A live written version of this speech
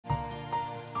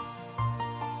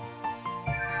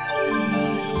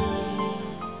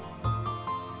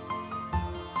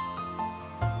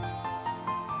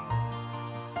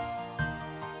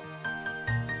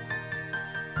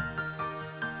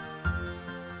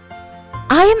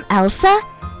I am Elsa,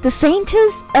 the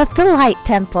Saintess of the Light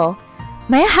Temple.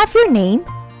 May I have your name?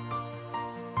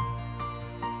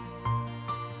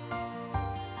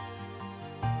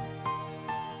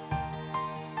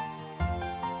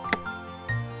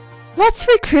 Let's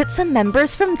recruit some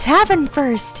members from Tavern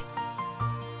first.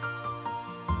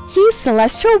 Use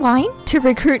Celestial Wine to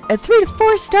recruit a 3 to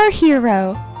 4 star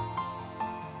hero.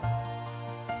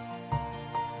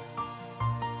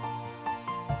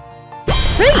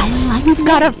 Great! We've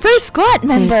got our first squad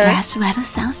member. Their dance rattle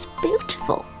sounds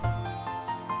beautiful.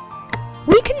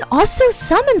 We can also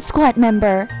summon squad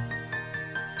member.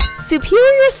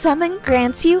 Superior Summon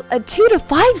grants you a 2 to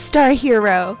 5 star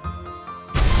hero.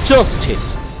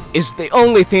 Justice is the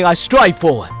only thing I strive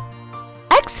for.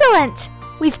 Excellent!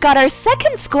 We've got our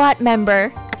second squad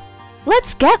member.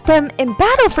 Let's get them in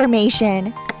battle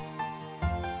formation.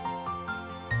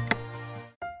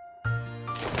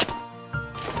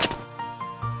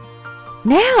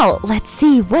 Now, let's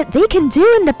see what they can do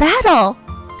in the battle.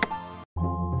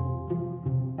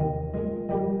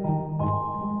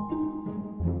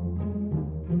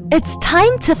 It's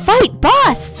time to fight,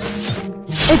 boss!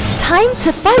 It's time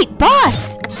to fight,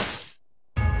 boss!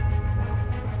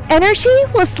 Energy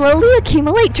will slowly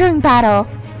accumulate during battle.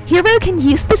 Hero can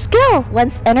use the skill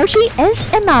once energy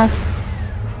is enough.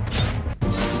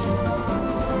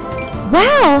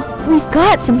 Wow! We've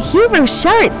got some hero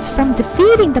shards from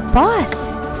defeating the boss.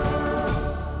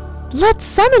 Let's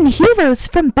summon heroes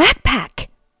from Backpack.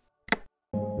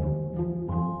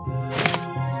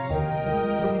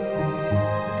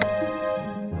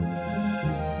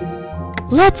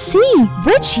 Let's see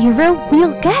which hero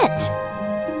we'll get.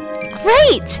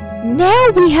 Great! Now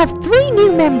we have 3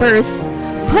 new members.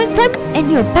 Put them in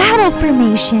your battle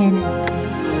formation.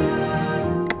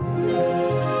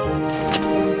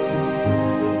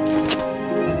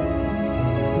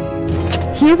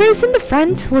 Heroes in the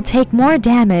front will take more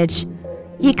damage.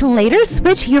 You can later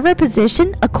switch hero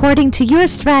position according to your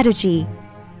strategy.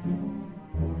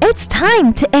 It's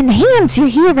time to enhance your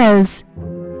heroes.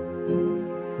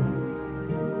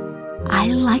 I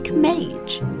like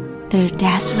Mage. Their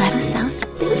dance rattle sounds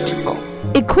beautiful.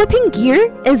 Equipping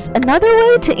gear is another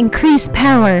way to increase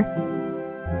power.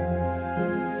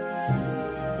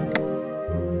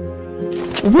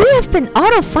 We have been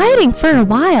auto-fighting for a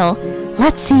while.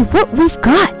 Let's see what we've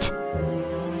got.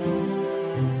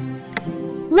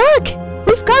 Look!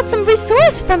 We've got some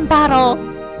resource from battle.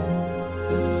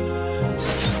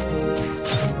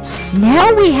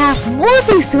 Now we have more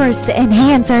resource to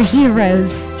enhance our heroes.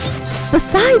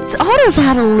 Besides auto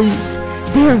battle loots,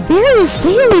 there are various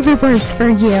daily rewards for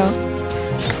you.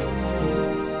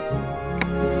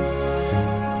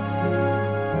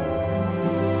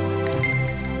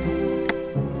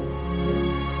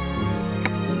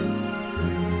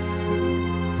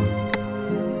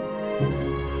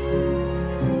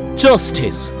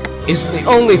 Justice is the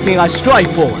only thing I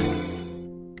strive for.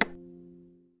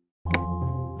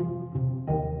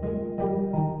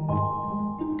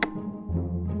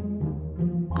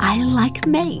 I like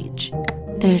Mage.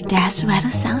 Their dance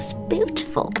rattle sounds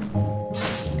beautiful.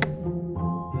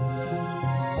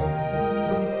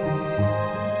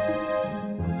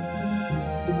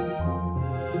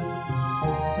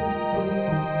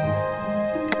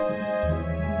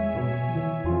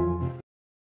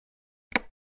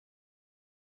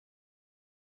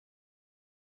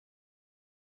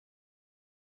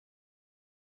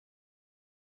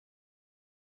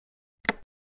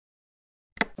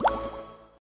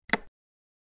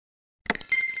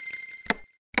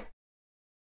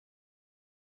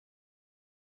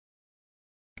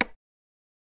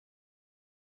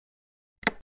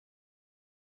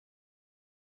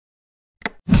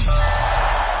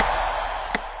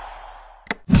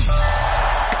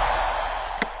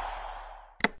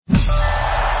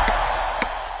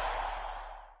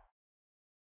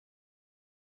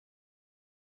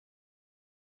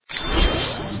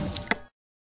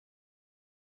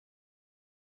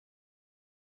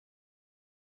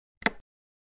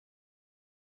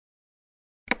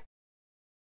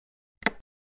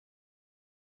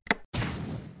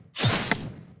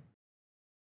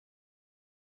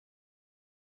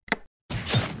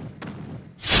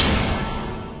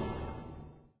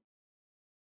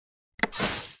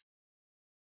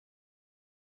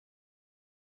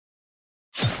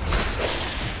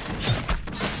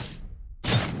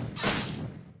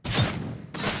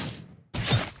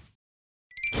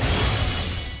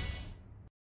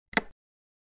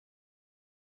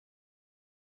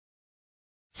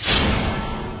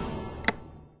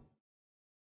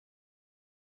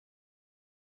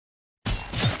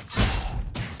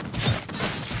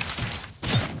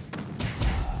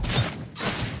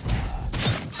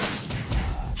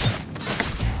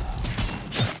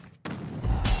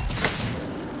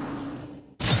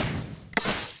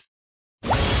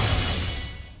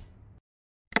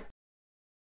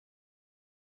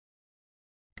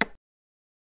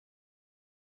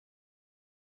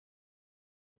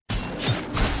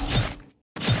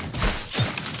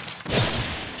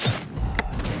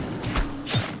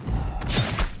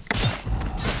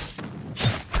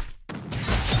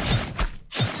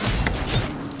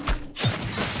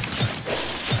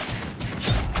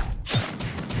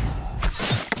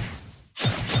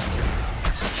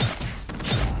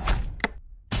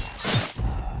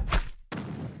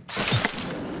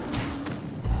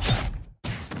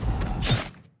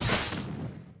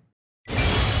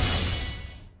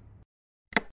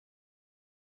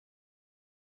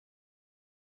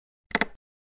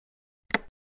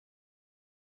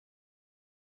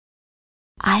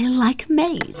 I like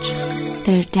Mage.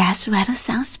 Their death rattle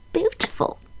sounds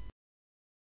beautiful.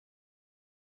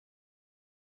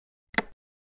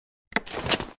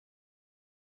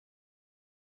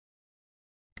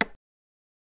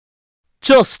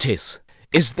 Justice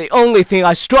is the only thing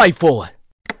I strive for.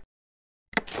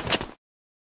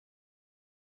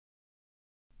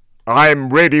 I'm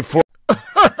ready for...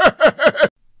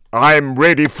 I'm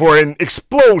ready for an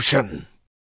explosion!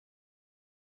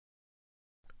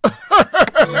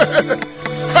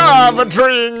 Have a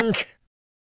drink!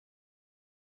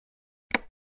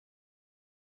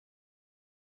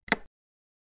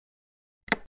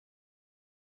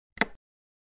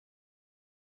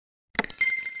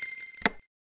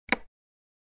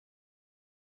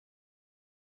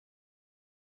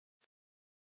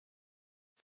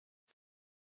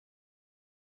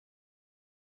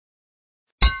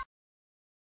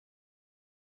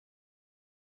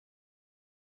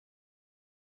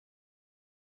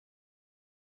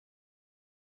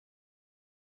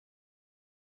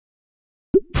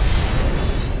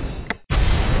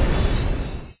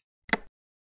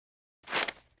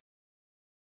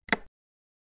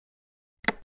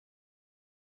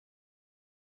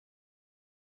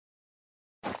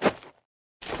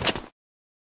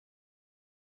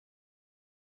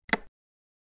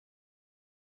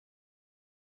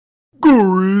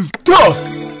 Guru is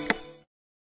tough!